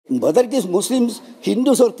whether it is Muslims,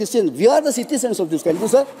 Hindus or Christians, we are the citizens of this country,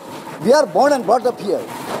 sir. We are born and brought up here.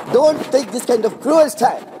 Don't take this kind of cruel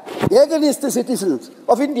stand against the citizens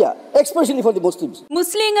of India, especially for the Muslims.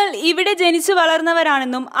 മുസ്ലിങ്ങൾ ഇവിടെ ജനിച്ചു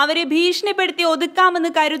വളർന്നവരാണെന്നും അവരെ ഭീഷണിപ്പെടുത്തി ഒതുക്കാമെന്ന്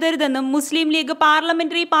കരുതരുതെന്നും മുസ്ലിം league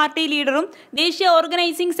parliamentary party ലീഡറും ദേശീയ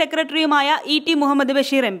organising സെക്രട്ടറിയുമായ ഇ.ടി. Muhammad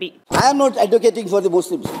Basheer MP. I am not advocating for the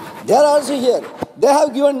Muslims. They are also here. They have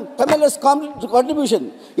given tremendous contribution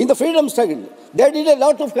in the freedom struggle. They did a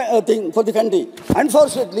lot of things for the country.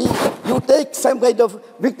 Unfortunately, you take some kind of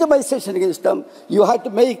victimization against them. You have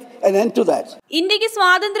to make an end to that. ഇന്ത്യക്ക്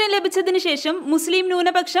സ്വാതന്ത്ര്യം ലഭിച്ചതിനു ശേഷം മുസ്ലിം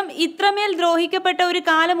ന്യൂനപക്ഷം ഇത്രമേൽ ദ്രോഹിക്കപ്പെട്ട ഒരു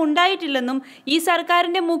കാലം ഉണ്ടായിട്ടില്ലെന്നും ഈ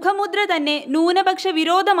സർക്കാരിന്റെ മുഖമുദ്ര തന്നെ ന്യൂനപക്ഷ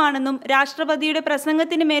വിരോധമാണെന്നും രാഷ്ട്രപതിയുടെ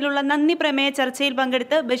പ്രസംഗത്തിന് മേലുള്ള നന്ദി പ്രമേയ ചർച്ചയിൽ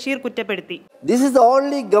പങ്കെടുത്ത് ബഷീർ കുറ്റപ്പെടുത്തി. This is the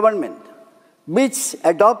only government which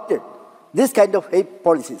adopted this kind of hate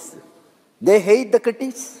policies. They hate the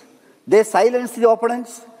critics. They silence the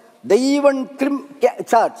opponents. They even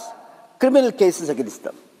charge criminal cases against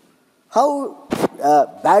them. How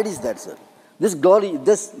bad is that, sir? This glory,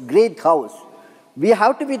 this great house, we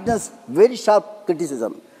have to witness very sharp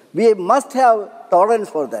criticism. We must have tolerance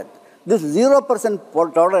for that. This 0%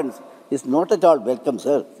 tolerance is not at all welcome,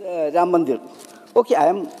 sir. Ram Mandir.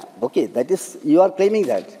 Okay, that is, you are claiming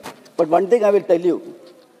that. But one thing I will tell you,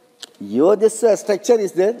 this structure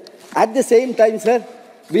is there. At the same time, sir,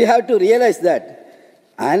 we have to realize that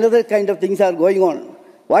another kind of things are going on.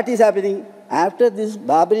 What is happening? After this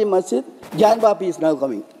Babri Masjid, Jan Bapi is now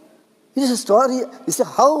coming. It is a story. It's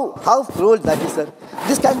how cruel that is, sir.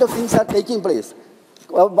 This kind of things are taking place.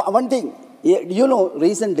 One thing, you know,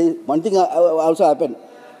 recent days, one thing also happened.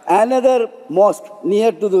 Another mosque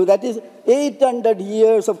near to that is 800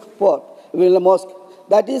 years of support. Mosque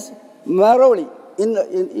that is Maroli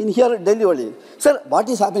in here Delhi only. Sir, what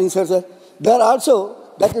is happening, sir? There also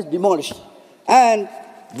that is demolished, and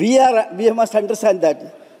we must understand that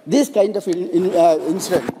this kind of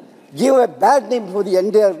incident give a bad name for the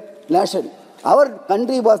entire nation. Our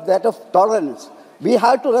country was that of tolerance. We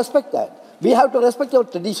have to respect that. We have to respect our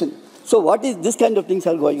tradition. So what is this kind of things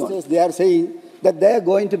are going on? They are saying that they are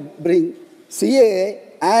going to bring CAA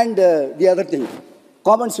and the other thing,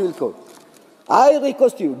 Common Civil Code. I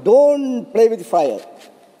request you, don't play with fire.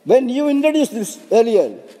 When you introduced this earlier,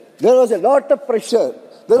 there was a lot of pressure.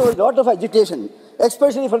 There was a lot of agitation,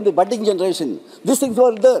 especially from the budding generation. These things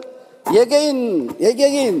were there.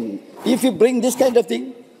 Again, if you bring this kind of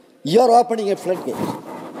thing, you are opening a floodgate.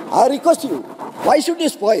 I request you, why should you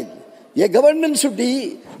spoil? A government should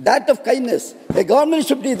be that of kindness. A government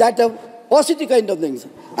should be that of positive kind of things.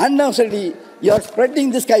 Unnecessarily, you are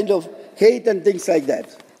spreading this kind of hate and things like that.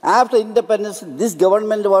 After independence, this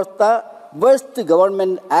government was the worst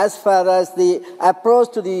government as far as the approach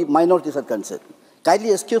to the minorities are concerned.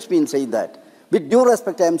 Kindly excuse me in saying that. With due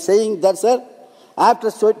respect, I am saying that, sir, after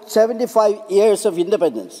 75 years of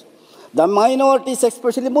independence, the minorities,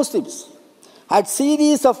 especially Muslims, had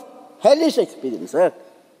series of hellish experience, sir.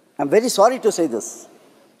 I am very sorry to say this.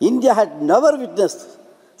 India had never witnessed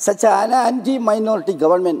such an anti-minority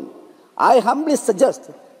government. I humbly suggest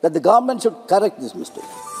that the government should correct this mistake.